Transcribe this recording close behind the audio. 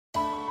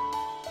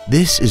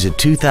This is a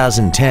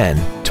 2010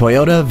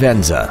 Toyota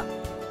Venza.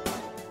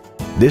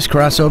 This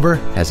crossover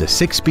has a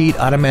 6-speed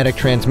automatic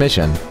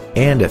transmission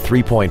and a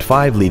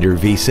 3.5-liter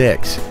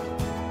V6.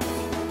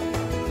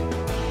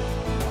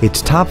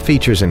 Its top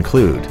features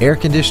include air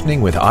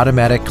conditioning with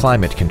automatic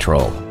climate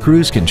control,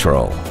 cruise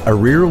control, a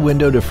rear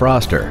window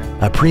defroster,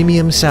 a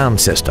premium sound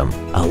system,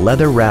 a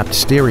leather-wrapped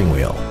steering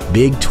wheel,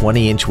 big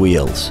 20-inch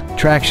wheels,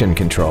 traction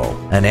control,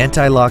 an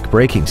anti-lock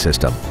braking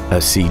system,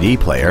 a CD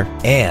player,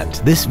 and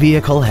this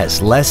vehicle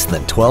has less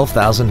than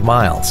 12,000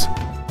 miles.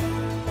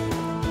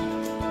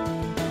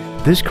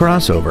 This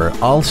crossover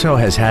also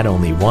has had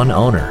only one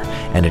owner,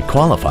 and it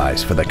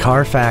qualifies for the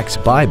Carfax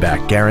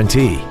buyback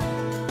guarantee.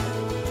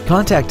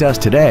 Contact us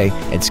today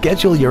and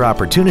schedule your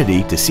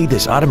opportunity to see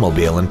this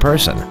automobile in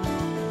person.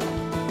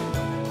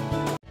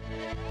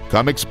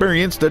 Come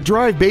experience the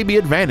Drive Baby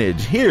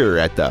advantage here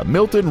at the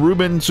Milton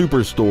Ruben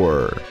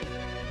Superstore.